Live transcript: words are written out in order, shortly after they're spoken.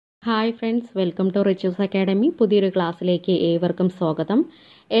Hi friends, welcome to Richu's academy. പുതിയൊരു ക്ലാസ്സിലേക്ക് ഏവർക്കും സ്വാഗതം.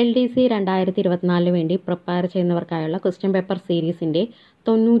 LDC 2024 വേണ്ടി പ്രിപ്പയർ ചെയ്യുന്നവർക്കായുള്ള ക്വസ്റ്റ്യൻ പേപ്പർ സീരീസിൻ്റെ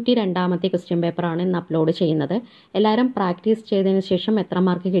 92ാമത്തെ ക്വസ്റ്റ്യൻ പേപ്പറാണ് ഇന്ന് അപ്ലോഡ് ചെയ്യുന്നത്. എല്ലാവരും പ്രാക്ടീസ് ചെയ്തതിന് ശേഷം എത്ര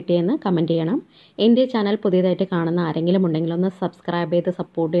മാർക്ക് കിട്ടിയെന്ന് കമൻറ്റ് ചെയ്യണം. എൻ്റെ ചാനൽ പുതിയതായിട്ട് കാണുന്ന ആരെങ്കിലും ഉണ്ടെങ്കിൽ ഒന്ന് സബ്സ്ക്രൈബ് ചെയ്ത്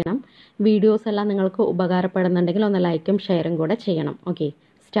സപ്പോർട്ട് ചെയ്യണം. വീഡിയോസ് എല്ലാം നിങ്ങൾക്ക് ഉപകാരപ്പെടുന്നുണ്ടെങ്കിൽ ഒന്ന് ലൈക്കും ഷെയറും കൂടെ ചെയ്യണം. ഓക്കെ,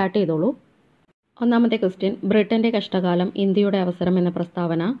 സ്റ്റാർട്ട് ചെയ്തോളൂ. ഒന്നാമത്തെ ക്വസ്റ്റ്യൻ, ബ്രിട്ടൻ്റെ കഷ്ടകാലം ഇന്ത്യയുടെ അവസരം എന്ന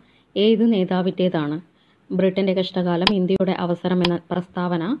പ്രസ്താവന ഏത് നേതാവിൻ്റേതാണ്? ബ്രിട്ടൻ്റെ കഷ്ടകാലം ഇന്ത്യയുടെ അവസരം എന്ന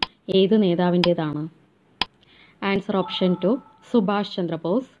പ്രസ്താവന ഏത് നേതാവിൻ്റേതാണ്? Answer option 2 Subhash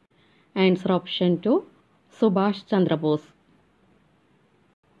Chandrabose. Answer option 2 Subhash Chandrabose.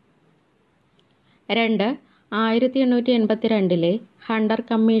 2. 1882 Hunter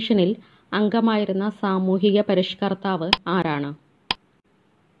കമ്മീഷനിൽ അംഗമായിരുന്ന സാമൂഹിക പരിഷ്കർത്താവ് ആരാണ്?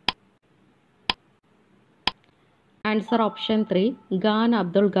 Answer option 3 Khan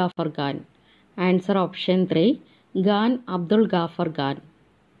Abdul Ghaffar Khan. Answer option 3 Khan Abdul Ghaffar Khan.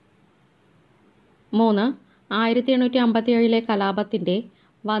 3. 1857 കലാപത്തിൻ്റെ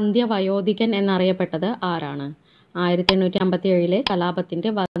വന്ധ്യവയോധികൻ എന്നറിയപ്പെട്ടത് ആരാണ്? 1857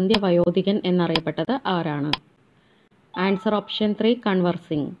 കലാപത്തിൻ്റെ വന്ധ്യവയോധികൻ എന്നറിയപ്പെട്ടത് ആരാണ്? Answer option 3 Kunwar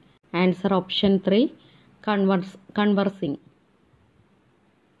Singh. Answer option 3 Kunwar Singh.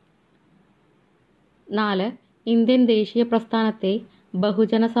 4. Indian ദേശീയ പ്രസ്ഥാനത്തെ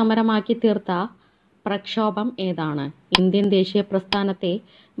ബഹുജന സമരമാക്കി തീർത്ത പ്രക്ഷോഭം ഏതാണ്? ഇന്ത്യൻ ദേശീയ പ്രസ്ഥാനത്തെ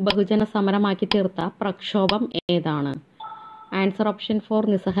ബഹുജന സമരമാക്കി തീർത്ത പ്രക്ഷോഭം ഏതാണ്? ആൻസർ ഓപ്ഷൻ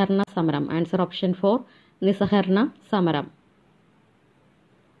 4 നിസ്സഹകരണ സമരം. ആൻസർ ഓപ്ഷൻ 4 നിസ്സഹകരണ സമരം.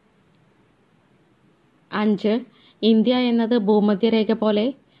 5. ഇന്ത്യ എന്നത് ഭൂമധ്യരേഖ പോലെ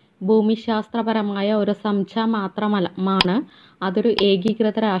ഭൂമിശാസ്ത്രപരമായ ഒരു സംഖ്യ മാത്രമാണ്, അതൊരു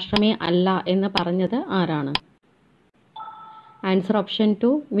ഏകീകൃത രാഷ്ട്രമേ അല്ല എന്ന് പറഞ്ഞത് ആരാണ്? Answer option 2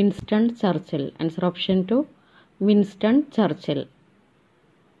 Winston Churchill. Answer option 2 Winston Churchill.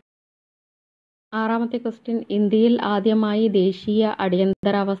 6ാമത്തെ question, ഇന്ത്യയിൽ ആദ്യമായി ദേശീയ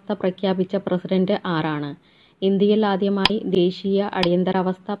അടിയന്തരാവസ്ഥ പ്രഖ്യാപിച്ച പ്രസിഡന്റ് ആരാണ്? ഇന്ത്യയിൽ ആദ്യമായി ദേശീയ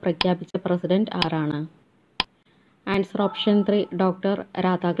അടിയന്തരാവസ്ഥ പ്രഖ്യാപിച്ച പ്രസിഡന്റ് ആരാണ്? Answer option 3 doctor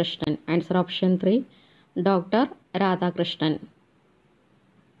Radhakrishnan. Answer option 3 doctor Radhakrishnan.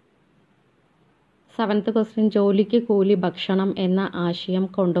 7th question, ജോലിക്ക് കൂലി ഭക്ഷണം എന്ന ആശയം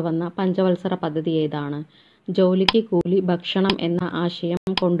കൊണ്ടുവന്ന പഞ്ചവത്സര പദ്ധതി ഏതാണ്? ജോലിക്ക് കൂലി ഭക്ഷണം എന്ന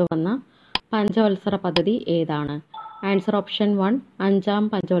ആശയം കൊണ്ടുവന്ന പഞ്ചവത്സര പദ്ധതി ഏതാണ്? ആൻസർ ഓപ്ഷൻ 1 5ാം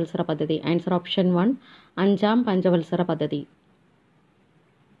പഞ്ചവത്സര പദ്ധതി. ആൻസർ ഓപ്ഷൻ 1 5ാം പഞ്ചവത്സര പദ്ധതി.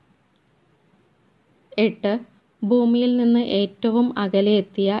 8. ഭൂമിയിൽ നിന്ന് ഏറ്റവും അകലെ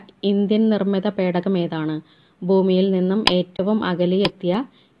എത്തിയ ഇന്ത്യൻ നിർമ്മിത പേടകം ഏതാണ്? ഭൂമിയിൽ നിന്നും ഏറ്റവും അകലെ എത്തിയ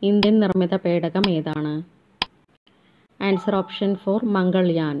ഇന്ത്യൻ നിർമ്മിത പേടകം ഏതാണ്? Answer option 4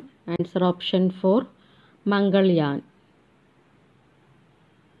 Mangalyaan. Answer option 4 Mangalyaan.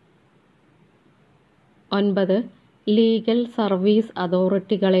 9. Legal service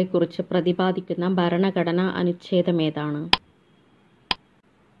അതോറിറ്റികളെക്കുറിച്ച് പ്രതിപാദിക്കുന്ന ഭരണഘടനാ അനുച്ഛേദം ഏതാണ്?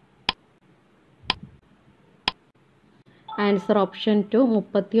 Answer option 2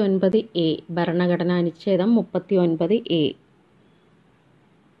 39A. ഭരണഘടനാ അനുച്ഛേദം 39A.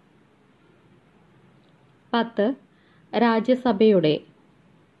 10. രാജ്യസഭയുടെ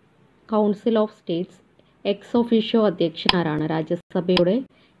council of States ex officio അധ്യക്ഷൻ ആരാണ്? രാജ്യസഭയുടെ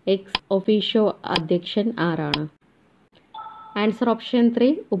എക്സ് ഒഫീഷ്യോ അധ്യക്ഷൻ ആരാണ്? ആൻസർ ഓപ്ഷൻ 3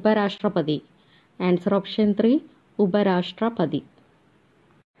 ഉപരാഷ്ട്രപതി. ആൻസർ ഓപ്ഷൻ 3 ഉപരാഷ്ട്രപതി.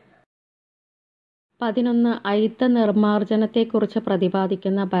 11. അയിത്ത നിർമ്മാർജ്ജനത്തെക്കുറിച്ച്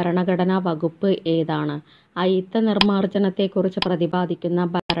പ്രതിപാദിക്കുന്ന ഭരണഘടനാ വകുപ്പ് ഏതാണ്? അയിത്ത നിർമ്മാർജ്ജനത്തെക്കുറിച്ച് പ്രതിപാദിക്കുന്ന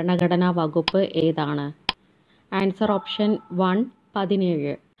ഭരണഘടനാ വകുപ്പ് ഏതാണ്? Answer option 1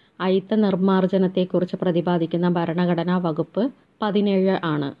 17. അയിത്ത നിർമ്മാർജ്ജനത്തെക്കുറിച്ച് പ്രതിപാദിക്കുന്ന ഭരണഘടനാ വകുപ്പ് 17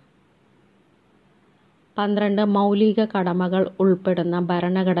 ആണ്. 12. മൗലിക കടമകൾ ഉൾപ്പെടുന്ന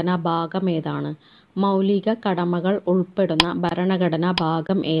ഭരണഘടനാ ഭാഗം ഏതാണ്? മൗലിക കടമകൾ ഉൾപ്പെടുന്ന ഭരണഘടനാ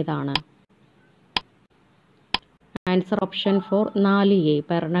ഭാഗം ഏതാണ്? Answer option 4 4A.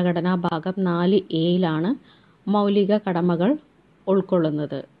 ഭരണഘടനാ ഭാഗം 4Aയിലാണ് മൗലിക കടമകൾ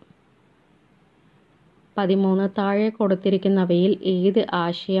ഉൾക്കൊള്ളുന്നത്. 13. താഴെ കൊടുത്തിരിക്കുന്നവയിൽ ഏത്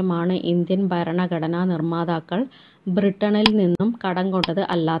ആശയമാണ് ഇന്ത്യൻ ഭരണഘടനാ നിർമ്മാതാക്കൾ ബ്രിട്ടനിൽ നിന്നും കടം കൊണ്ടത്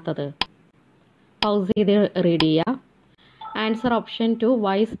അല്ലാത്തത്? പൗസ് ചെയ്ത് റീഡ് ചെയ്യുക. ആൻസർ ഓപ്ഷൻ 2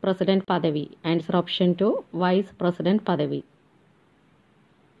 വൈസ് പ്രസിഡന്റ് പദവി. ആൻസർ ഓപ്ഷൻ 2 വൈസ് പ്രസിഡന്റ് പദവി.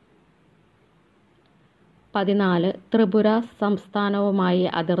 14. ത്രിപുര സംസ്ഥാനവുമായി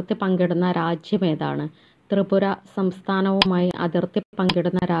അതിർത്തി പങ്കിടുന്ന രാജ്യം ഏതാണ്? ത്രിപുര സംസ്ഥാനവുമായി അതിർത്തി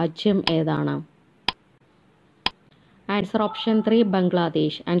പങ്കിടുന്ന രാജ്യം ഏതാണ്? Answer option 3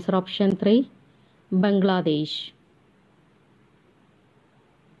 Bangladesh. Answer option 3 Bangladesh.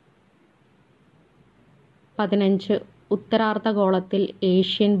 15 ഉത്തരാർദ്ധഗോളത്തിൽ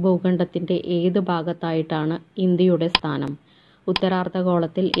Asian ഭൂഖണ്ഡത്തിന്റെ ഏത് ഭാഗത്തായിട്ടാണ് ഇന്ത്യയുടെ സ്ഥാനം?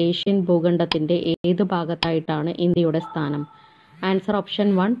 ഉത്തരാർദ്ധഗോളത്തിൽ ഏഷ്യൻ ഭൂഖണ്ഡത്തിന്റെ ഏത് ഭാഗത്തായിട്ടാണ് ഇന്ത്യയുടെ സ്ഥാനം? ആൻസർ ഓപ്ഷൻ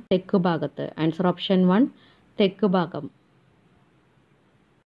 1 തെക്ക് ഭാഗത്ത്. ആൻസർ ഓപ്ഷൻ 1 തെക്ക് ഭാഗം.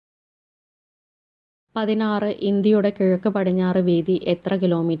 16 ഇന്ത്യയുടെ കിഴക്ക് പടിഞ്ഞാറ് വീതി എത്ര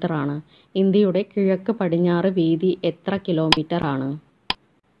കിലോമീറ്റർ ആണ്? ഇന്ത്യയുടെ കിഴക്ക് പടിഞ്ഞാറ് വീതി എത്ര കിലോമീറ്റർ ആണ്?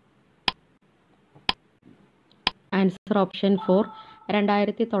 Answer option 4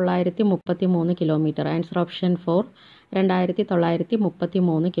 2933 kilometre. Answer option 4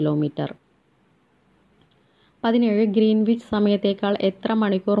 2933 kilometre. 17 Greenwich സമയത്തേക്കാൾ എത്ര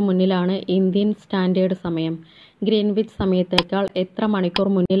മണിക്കൂർ മുന്നിലാണ് ഇന്ത്യൻ സ്റ്റാൻഡേർഡ് സമയം? ഗ്രീൻവിച്ച് സമയത്തേക്കാൾ എത്ര മണിക്കൂർ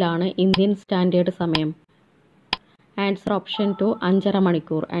മുന്നിലാണ് ഇന്ത്യൻ സ്റ്റാൻഡേർഡ് സമയം? ആൻസർ ഓപ്ഷൻ 2 5.5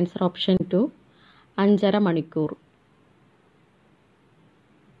 മണിക്കൂർ. ആൻസർ ഓപ്ഷൻ 2 5.5 മണിക്കൂർ.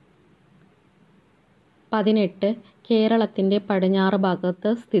 18 കേരളത്തിന്റെ പടിഞ്ഞാറ് ഭാഗത്ത്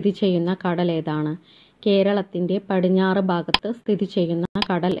സ്ഥിതി ചെയ്യുന്ന കടൽ ഏതാണ്? കേരളത്തിന്റെ പടിഞ്ഞാറ് ഭാഗത്ത് സ്ഥിതി ചെയ്യുന്ന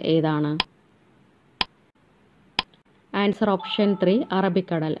കടൽ ഏതാണ്? ആൻസർ ഓപ്ഷൻ 3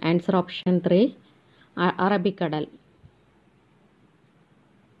 അറബിക്കടൽ. ആൻസർ ഓപ്ഷൻ 3 അറബിക്കടൽ.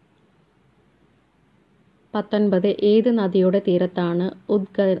 19 ഏത് നദിയുടെ തീരത്താണ്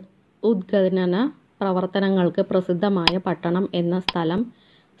ഉദ്ഖനന പ്രവർത്തനങ്ങൾക്ക് പ്രസിദ്ധമായ പട്ടണം എന്ന സ്ഥലം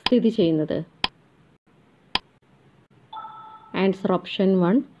സ്ഥിതി ചെയ്യുന്നത്? Answer option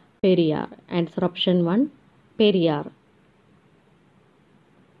 1 Periyar. Answer option 1 Periyar.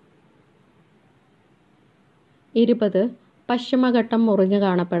 20 പശ്ചിമഘട്ടം മുറിഞ്ഞു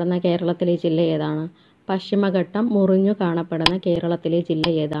കാണപ്പെടുന്ന കേരളത്തിലെ ജില്ല ഏതാണ്? പശ്ചിമഘട്ടം മുറിഞ്ഞു കാണപ്പെടുന്ന കേരളത്തിലെ ജില്ല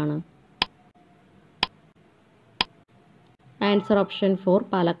ഏതാണ്? ആൻസർ ഓപ്ഷൻ 4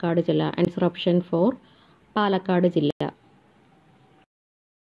 പാലക്കാട് ജില്ല. ആൻസർ ഓപ്ഷൻ 4 പാലക്കാട് ജില്ല.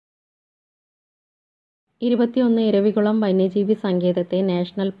 21 ഇരവികുളം വന്യജീവി സങ്കേതത്തെ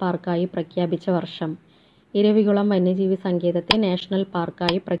നാഷണൽ പാർക്കായി പ്രഖ്യാപിച്ച വർഷം? ഇരവികുളം വന്യജീവി സങ്കേതത്തെ നാഷണൽ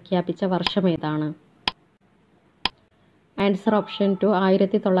പാർക്കായി പ്രഖ്യാപിച്ച വർഷം ഏതാണ്? Answer option 2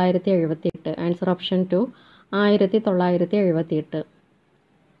 1978. Answer option 2 1978.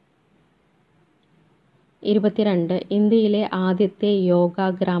 22 ഇന്ത്യയിലെ ആദ്യത്തെ യോഗാ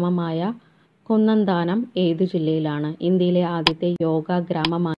ഗ്രാമമായ കുന്നന്താനം ഏതു ജില്ലയിലാണ്? ഇന്ത്യയിലെ ആദ്യത്തെ യോഗാ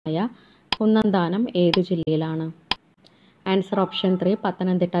ഗ്രാമമായ കുന്നന്താനം ഏതു ജില്ലയിലാണ്? ആൻസർ ഓപ്ഷൻ 3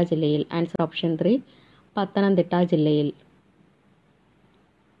 പത്തനംതിട്ട ജില്ലയിൽ. ആൻസർ ഓപ്ഷൻ 3 പത്തനംതിട്ട ജില്ലയിൽ.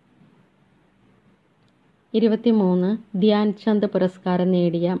 23 ധ്യാൻചന്ദ് പുരസ്കാരം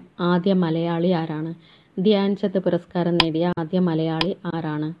നേടിയ ആദ്യ മലയാളി ആരാണ്? ധ്യാൻചന്ദ് പുരസ്കാരം നേടിയ ആദ്യ മലയാളി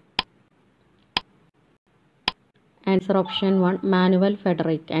ആരാണ്? Answer option 1 manual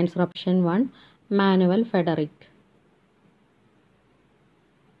Federico. Answer option 1 manual Federico.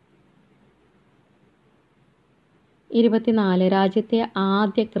 24 രാജ്യത്തെ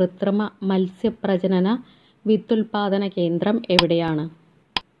ആദ്യ കൃത്രിമ മത്സ്യപ്രജനന വിത്തുൽപാദന കേന്ദ്രം എവിടെയാണ്?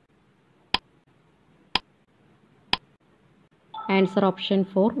 ആൻസർ ഓപ്ഷൻ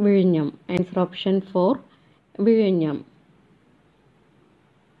 4 വിഴിഞ്ഞം. ആൻസർ ഓപ്ഷൻ 4 വിഴിഞ്ഞം.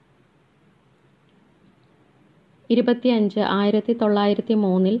 25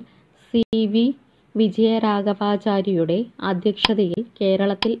 1903 CV വിജയരാഘവാചാരിയുടെ അധ്യക്ഷതയിൽ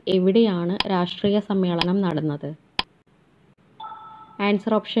കേരളത്തിൽ എവിടെയാണ് രാഷ്ട്രീയ സമ്മേളനം നടന്നത്?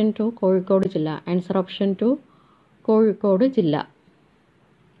 ആൻസർ ഓപ്ഷൻ 2 കോഴിക്കോട് ജില്ല. ആൻസർ ഓപ്ഷൻ 2 കോഴിക്കോട് ജില്ല.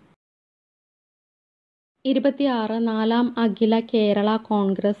 26 നാലാം അഖില കേരള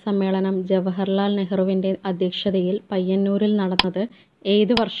കോൺഗ്രസ് സമ്മേളനം ജവഹർലാൽ നെഹ്റുവിന്റെ അധ്യക്ഷതയിൽ പയ്യന്നൂരിൽ നടന്നത്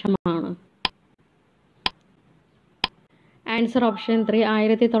ഏത് വർഷമാണ്? Answer option 3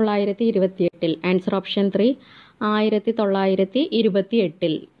 1928. Answer option 3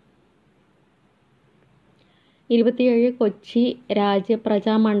 1928. 27 Kochi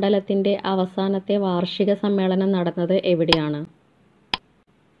രാജ്യപ്രജാമണ്ഡലത്തിന്റെ അവസാനത്തെ വാർഷിക സമ്മേളനം നടന്നത് എവിടെയാണ്?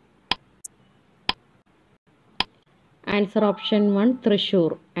 Answer option 1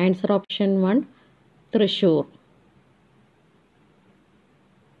 Thrissur. Answer option 1 Thrissur.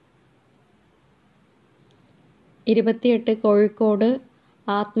 28 Kozhikode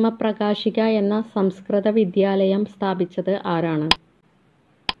ആത്മപ്രകാശിക എന്ന സംസ്കൃത വിദ്യാലയം സ്ഥാപിച്ചത് ആരാണ്?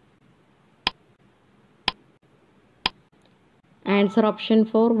 Answer option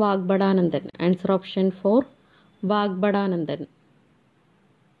 4 Vagbhatananda. Answer option 4 Vagbhatananda.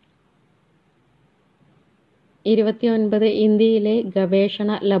 29 ഇന്ത്യയിലെ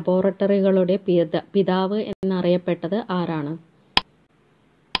ഗവേഷണ ലബോറട്ടറികളുടെ പിതാവ് എന്നറിയപ്പെട്ടത് ആരാണ്?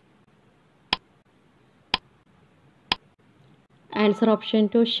 Answer option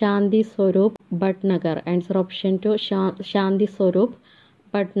 2 Shanti Swarup Bhatnagar. Answer option 2 Shanti Swarup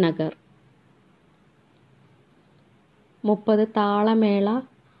Bhatnagar. 30 താളമേള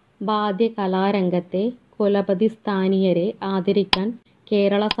വാദ്യകലാരംഗത്തെ കുലപതി സ്ഥാനീയരെ ആദരിക്കാൻ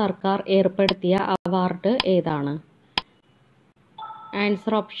Kerala സർക്കാർ ഏർപ്പെടുത്തിയ അവാർഡ് ഏതാണ്?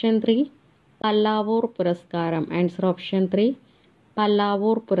 ആൻസർ ഓപ്ഷൻ 3 പല്ലാവൂർ പുരസ്കാരം. ആൻസർ ഓപ്ഷൻ 3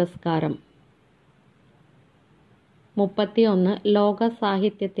 പല്ലാവൂർ പുരസ്കാരം. 31 ലോക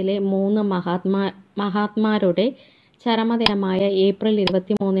സാഹിത്യത്തിലെ 3 മഹാത്മാരുടെ ചരമദിനമായ ഏപ്രിൽ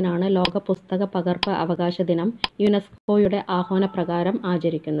 23-നാണ് ലോക പുസ്തക പകർപ്പ് അവകാശ ദിനം യുനെസ്കോയുടെ ആഹ്വാനപ്രകാരം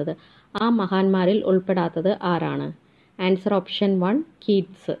ആചരിക്കുന്നത്. ആ മഹാന്മാരിൽ ഉൾപ്പെടാത്തത് ആരാണ്? Answer option 1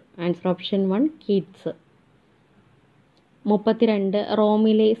 Keats. Answer option 1 Keats. 32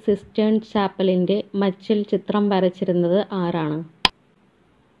 റോമിലെ സിസ്റ്റേൺ ചാപ്പലിൻ്റെ മച്ചിൽ ചിത്രം വരച്ചിരുന്നത് ആരാണ്?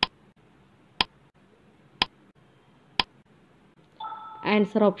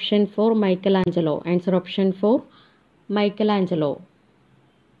 Answer option 4 Michelangelo. Answer option 4 Michelangelo.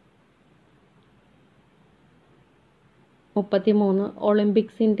 33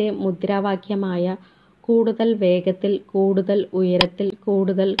 ഒളിമ്പിക്സിൻ്റെ മുദ്രാവാക്യമായ കൂടുതൽ വേഗത്തിൽ, കൂടുതൽ ഉയരത്തിൽ,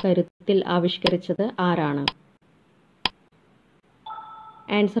 കൂടുതൽ കരുത്തിൽ ആവിഷ്കരിച്ചത് ആരാണ്?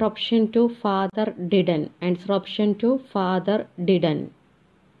 Answer option 2 father didn't. Answer option 2 father didn't.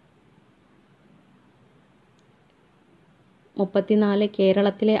 34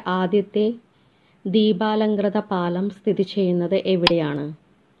 കേരളത്തിലെ ആദ്യത്തെ ദീപാലംകൃത പാലം സ്ഥിതി ചെയ്യുന്നത് എവിടെയാണ്?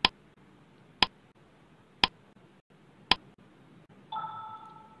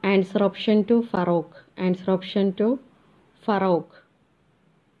 Answer option 2 Feroke. Answer option 2 Feroke.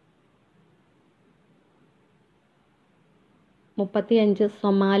 35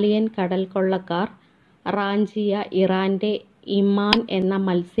 Somalian കടൽ കൊള്ളക്കാർ റാഞ്ചിയ ഇറാന്റെ ഇമാൻ എന്ന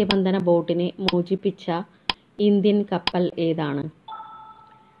മത്സ്യബന്ധന ബോട്ടിനെ മോചിപ്പിച്ച ഇന്ത്യൻ കപ്പൽ ഏതാണ്?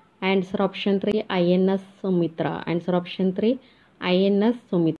 Answer option 3 INS Sumitra. Answer option 3 INS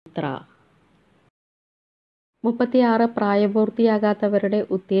Sumitra. 36 പ്രായപൂർത്തിയാകാത്തവരുടെ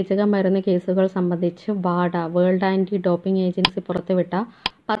ഉത്തേജക മരുന്ന് കേസുകൾ സംബന്ധിച്ച് വാഡ വേൾഡ് ആൻറ്റി ഡോപ്പിംഗ് ഏജൻസി പുറത്തുവിട്ട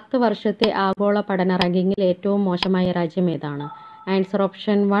 10 വർഷത്തെ ആഗോള പഠന റാങ്കിങ്ങിൽ ഏറ്റവും മോശമായ രാജ്യം ഏതാണ്? Answer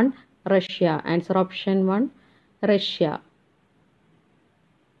option 1 Russia. Answer option 1 Russia.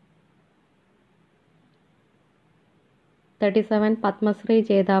 37 Padmashri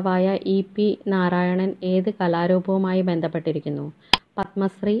ജേതാവായ EP നാരായണൻ ഏത് കലാരൂപവുമായി ബന്ധപ്പെട്ടിരിക്കുന്നു?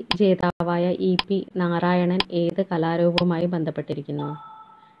 പത്മശ്രീ ജേതാവായ EP നാരായണൻ ഏത് കലാരൂപവുമായി ബന്ധപ്പെട്ടിരിക്കുന്നു?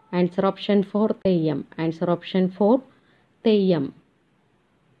 Answer option 4 Theyyam. Answer option 4 Theyyam.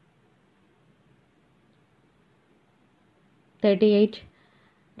 38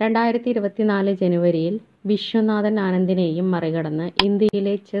 2024 ജനുവരിയിൽ വിശ്വനാഥൻ ആനന്ദിനെയും മറികടന്ന്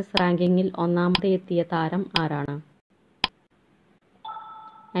ഇന്ത്യയിലെ ചെസ് റാങ്കിങ്ങിൽ ഒന്നാമത് എത്തിയ താരം ആരാണ്?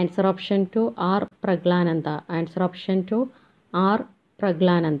 Answer option 2 R പ്രഗ്ലാനന്ദ. Answer option 2 R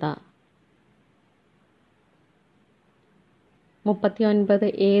പ്രഗ്ലാനന്ദ. 39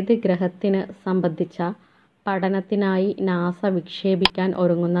 ഏത് ഗ്രഹത്തിന് സംബന്ധിച്ച പഠനത്തിനായി നാസ വിക്ഷേപിക്കാൻ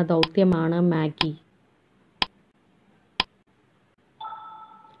ഒരുങ്ങുന്ന ദൗത്യമാണ് മാഗി?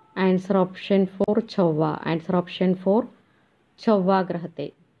 ആൻസർ ഓപ്ഷൻ 4 ചൊവ്വ. ആൻസർ ഓപ്ഷൻ 4 ചൊവ്വ ഗ്രഹത്തെ.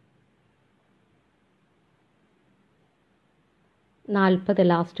 40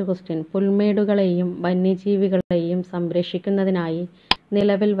 ലാസ്റ്റ് ക്വസ്റ്റ്യൻ. പുൽമേടുകളെയും വന്യജീവികളെയും സംരക്ഷിക്കുന്നതിനായി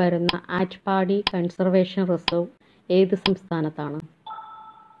നിലവിൽ വരുന്ന ആറ്റ്പാടി കൺസർവേഷൻ റിസർവ് ഏത് സംസ്ഥാനത്താണ്?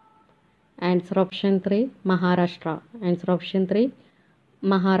 Answer option 3 Maharashtra. Answer option 3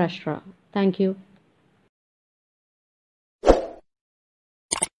 Maharashtra. Thank you.